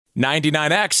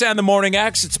99X and the Morning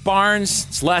X. It's Barnes.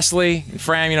 It's Leslie. And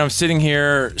Fram, I'm sitting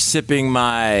here sipping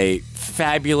my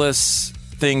fabulous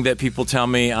thing that people tell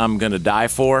me I'm going to die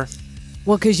for.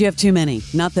 Well, because you have too many.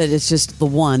 Not that it's just the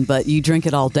one, but you drink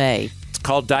it all day. It's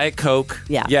called Diet Coke.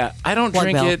 Yeah. Yeah, I don't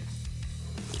drink it.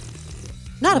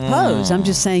 Not opposed. I'm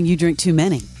just saying you drink too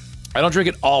many. I don't drink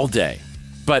it all day.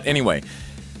 But anyway,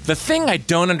 the thing I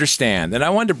don't understand, and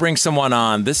I wanted to bring someone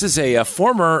on. This is a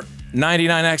former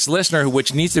 99X listener,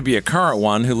 which needs to be a current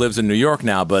one, who lives in New York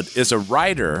now, but is a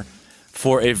writer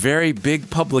for a very big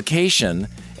publication,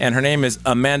 and her name is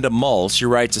Amanda Mull. She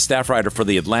writes a staff writer for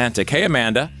The Atlantic. Hey,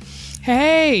 Amanda.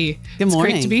 Hey. Good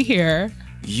morning. It's great to be here.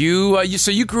 So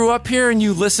you grew up here and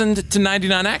you listened to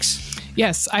 99X?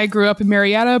 Yes, I grew up in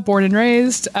Marietta, born and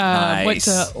raised. Nice. Went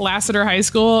to Lassiter High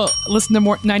School, listened to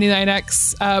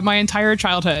 99X my entire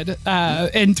childhood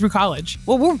and through college.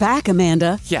 Well, we're back,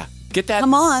 Amanda. Yeah. Get that.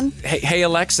 Come on. Hey,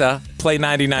 Alexa, play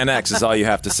 99X is all you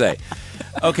have to say.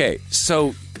 Okay,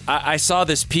 so I saw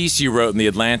this piece you wrote in The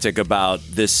Atlantic about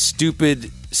this stupid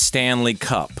Stanley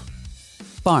Cup.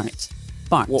 Barnes.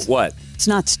 What? It's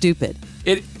not stupid.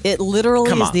 It literally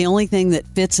is the only thing that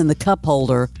fits in the cup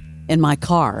holder in my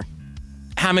car.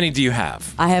 How many do you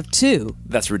have? I have two.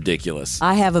 That's ridiculous.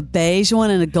 I have a beige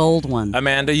one and a gold one.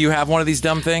 Amanda, you have one of these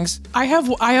dumb things? I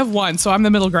have one, so I'm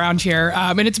the middle ground here,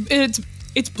 and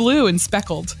it's blue and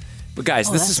speckled. But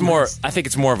guys, this is more. Nice. I think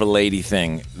it's more of a lady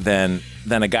thing than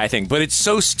a guy thing. But it's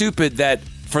so stupid that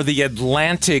for The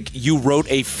Atlantic, you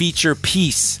wrote a feature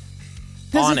piece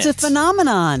on it. Because it's a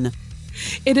phenomenon.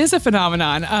 It is a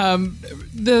phenomenon.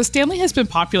 The Stanley has been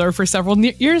popular for several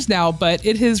years now, but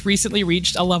it has recently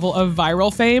reached a level of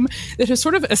viral fame that has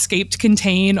sort of escaped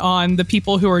contain on the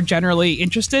people who are generally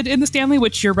interested in the Stanley,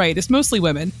 which you're right, is mostly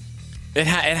women. It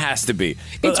has to be.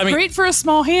 It's great for a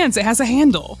small hands. It has a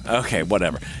handle. Okay,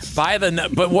 whatever. But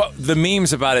the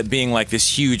memes about it being like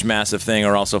this huge, massive thing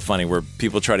are also funny, where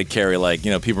people try to carry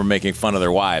people are making fun of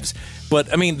their wives.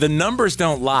 But I mean, the numbers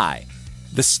don't lie.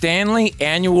 The Stanley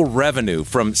annual revenue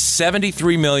from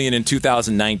 $73 million in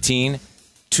 2019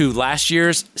 to last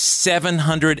year's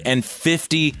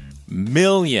 $750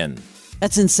 million.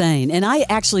 That's insane. And I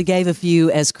actually gave a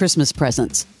few as Christmas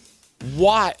presents.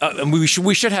 Why?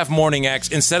 We should have Morning X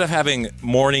instead of having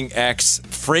Morning X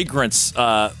fragrance.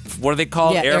 What are they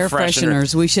called? Yeah, air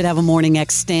fresheners. We should have a Morning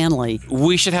X Stanley.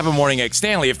 We should have a Morning X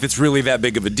Stanley if it's really that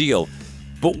big of a deal.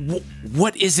 But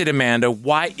what is it, Amanda?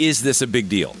 Why is this a big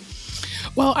deal?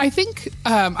 Well, I think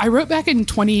I wrote back in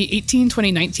 2018,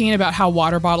 2019 about how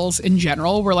water bottles in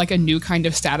general were like a new kind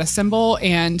of status symbol.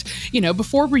 And,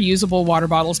 before reusable water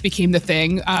bottles became the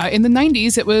thing, in the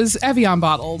 90s, it was Evian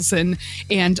bottles and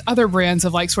other brands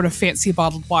of like sort of fancy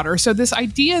bottled water. So this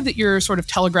idea that you're sort of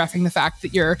telegraphing the fact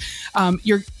that you're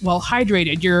well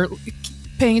hydrated, you're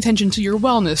paying attention to your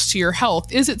wellness, to your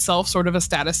health, is itself sort of a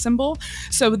status symbol.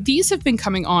 So these have been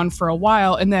coming on for a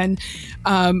while. And then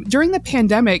during the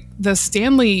pandemic, the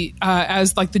Stanley,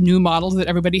 as like the new model that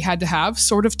everybody had to have,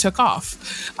 sort of took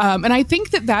off. And I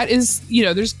think that is,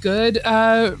 there's good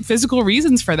physical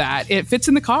reasons for that. It fits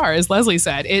in the car, as Leslie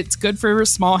said. It's good for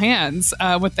small hands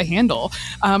with the handle.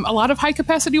 A lot of high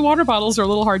capacity water bottles are a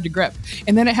little hard to grip.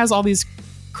 And then it has all these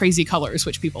crazy colors,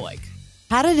 which people like.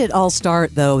 How did it all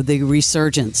start, though, the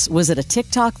resurgence? Was it a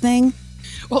TikTok thing?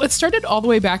 Well, it started all the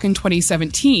way back in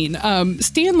 2017.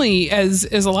 Stanley, as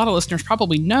a lot of listeners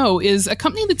probably know, is a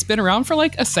company that's been around for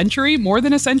like a century, more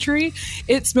than a century.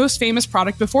 Its most famous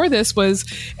product before this was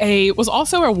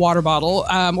also a water bottle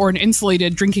or an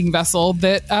insulated drinking vessel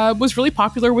that was really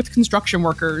popular with construction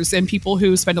workers and people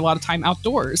who spend a lot of time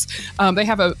outdoors. They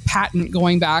have a patent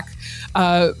going back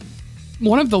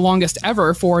one of the longest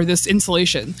ever for this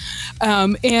insulation.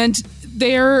 And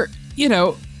they're,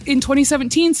 in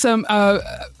 2017, some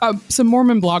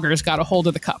Mormon bloggers got a hold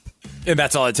of the cup. And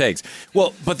that's all it takes.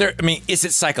 Well, but is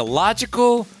it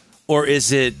psychological or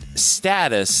is it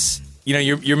status?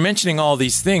 You're mentioning all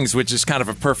these things, which is kind of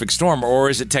a perfect storm, or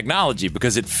is it technology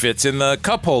because it fits in the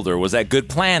cup holder? Was that good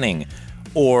planning?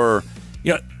 Or,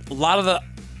 a lot of the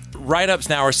write-ups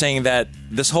now are saying that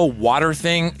this whole water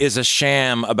thing is a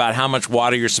sham about how much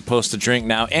water you're supposed to drink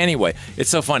now. Anyway, it's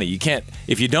so funny.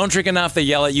 If you don't drink enough, they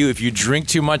yell at you. If you drink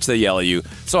too much, they yell at you.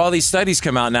 So all these studies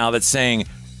come out now that's saying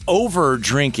over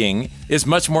drinking is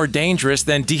much more dangerous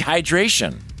than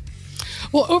dehydration.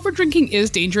 Well, overdrinking is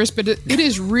dangerous, but it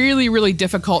is really, really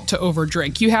difficult to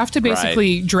overdrink. You have to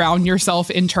basically drown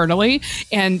yourself internally,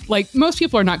 and like most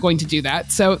people are not going to do that.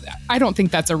 So I don't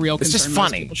think that's a real concern. It's just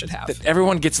funny most people should have. That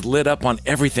everyone gets lit up on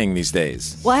everything these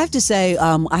days. Well, I have to say,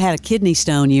 I had a kidney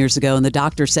stone years ago, and the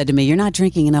doctor said to me, "You're not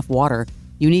drinking enough water.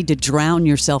 You need to drown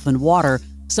yourself in water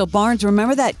So, Barnes,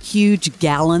 remember that huge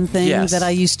gallon thing Yes. that I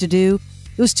used to do?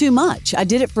 It was too much. I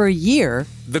did it for a year.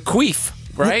 The queef,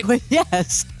 right?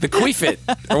 Yes. The queef-it.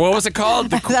 Or what was it called?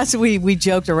 That's we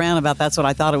joked around about. That's what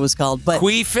I thought it was called. But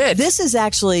Queef-it. this is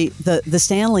actually, the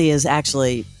Stanley is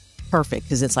actually perfect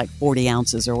because it's like 40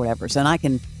 ounces or whatever. So, and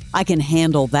I can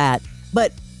handle that.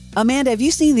 But Amanda, have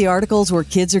you seen the articles where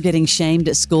kids are getting shamed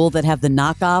at school that have the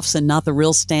knockoffs and not the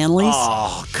real Stanleys?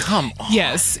 Oh, come on.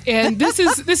 Yes, and this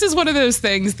is one of those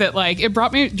things that, like, it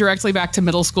brought me directly back to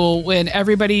middle school when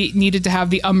everybody needed to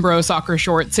have the Umbro soccer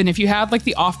shorts, and if you had like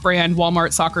the off-brand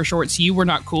Walmart soccer shorts, you were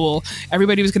not cool.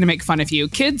 Everybody was going to make fun of you.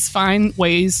 Kids find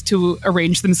ways to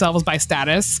arrange themselves by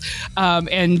status,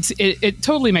 and it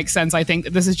totally makes sense. I think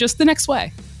that this is just the next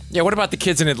way. Yeah, what about the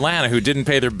kids in Atlanta who didn't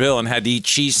pay their bill and had to eat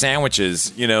cheese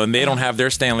sandwiches, and they don't have their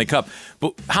Stanley Cup?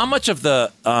 But how much of the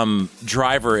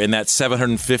driver in that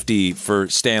 750 for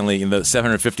Stanley, in the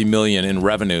 750 million in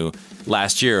revenue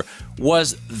last year,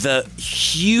 was the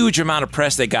huge amount of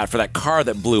press they got for that car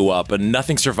that blew up and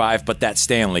nothing survived but that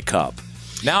Stanley Cup?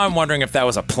 Now I'm wondering if that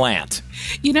was a plant.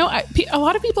 A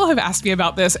lot of people have asked me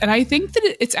about this, and I think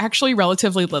that it's actually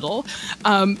relatively little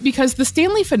because the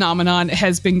Stanley phenomenon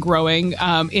has been growing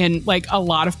in like a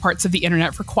lot of parts of the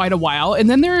internet for quite a while. And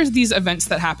then there's these events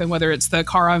that happen, whether it's the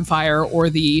car on fire or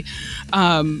the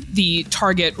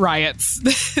Target riots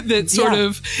that sort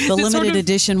of the limited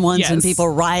edition ones, yes. And people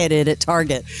rioted at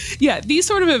Target. Yeah, these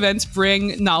sort of events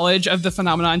bring knowledge of the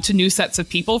phenomenon to new sets of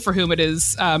people for whom it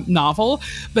is novel.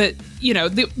 But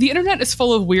the internet is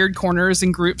full of weird corners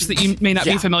and groups that you may not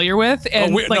be familiar with.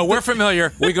 And we're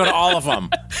familiar. We go to all of them.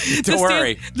 Don't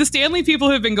worry. The Stanley people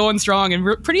have been going strong in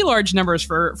pretty large numbers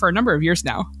for a number of years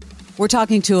now. We're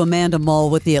talking to Amanda Mull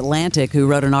with The Atlantic, who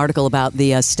wrote an article about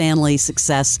the Stanley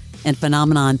success and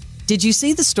phenomenon. Did you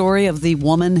see the story of the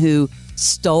woman who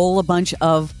stole a bunch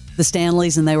of the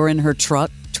Stanleys and they were in her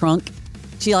trunk?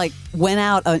 She went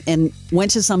out and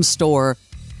went to some store,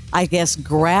 I guess,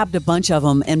 grabbed a bunch of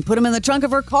them and put them in the trunk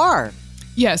of her car.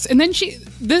 Yes, and then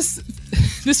this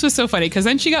was so funny because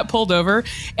then she got pulled over,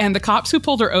 and the cops who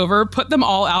pulled her over put them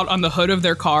all out on the hood of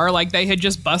their car like they had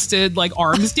just busted like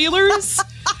arms dealers.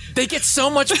 They get so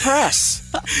much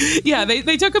press. Yeah,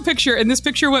 they took a picture, and this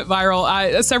picture went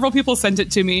viral. Several people sent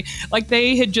it to me. Like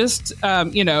they had just,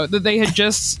 they had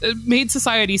just made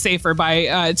society safer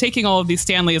by taking all of these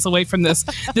Stanleys away from this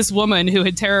woman who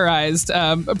had terrorized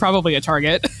probably a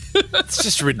Target. It's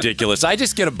just ridiculous. I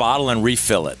just get a bottle and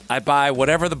refill it. I buy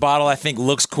whatever the bottle I think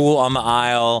looks cool on the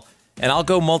aisle, and I'll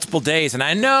go multiple days. And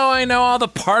I know all the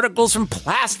particles from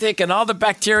plastic and all the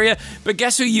bacteria, but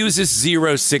guess who uses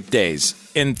 0 sick days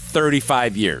in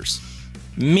 35 years?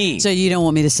 Me. So you don't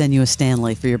want me to send you a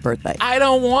Stanley for your birthday? I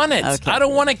don't want it. Okay. I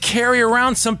don't want to carry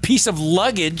around some piece of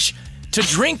luggage to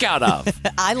drink out of.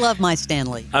 I love my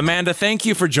Stanley. Amanda, thank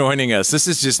you for joining us. This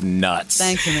is just nuts.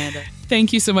 Thanks, Amanda.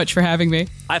 Thank you so much for having me.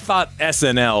 I thought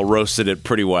SNL roasted it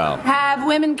pretty well. Have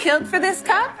women killed for this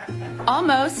cup?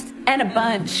 Almost, and a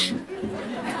bunch.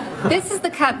 This is the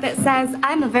cup that says,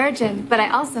 I'm a virgin, but I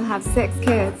also have 6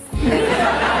 kids.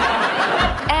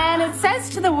 And it says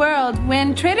to the world,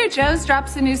 when Trader Joe's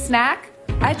drops a new snack,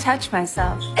 I touch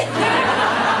myself.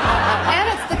 And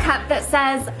it's the cup that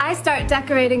says, I start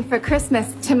decorating for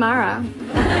Christmas tomorrow.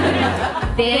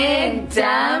 Big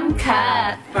dumb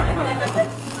cup.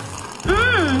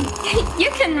 You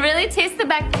can really taste the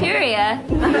bacteria.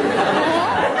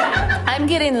 I'm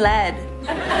getting lead.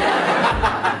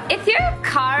 If your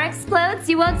car explodes,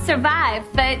 you won't survive,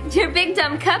 but your big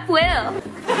dumb cup will.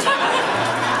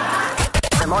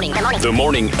 The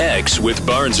Morning X with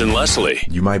Barnes and Leslie.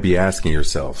 You might be asking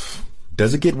yourself,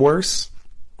 does it get worse?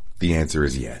 The answer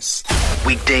is yes.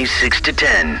 Weekdays 6 to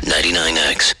 10.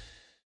 99X.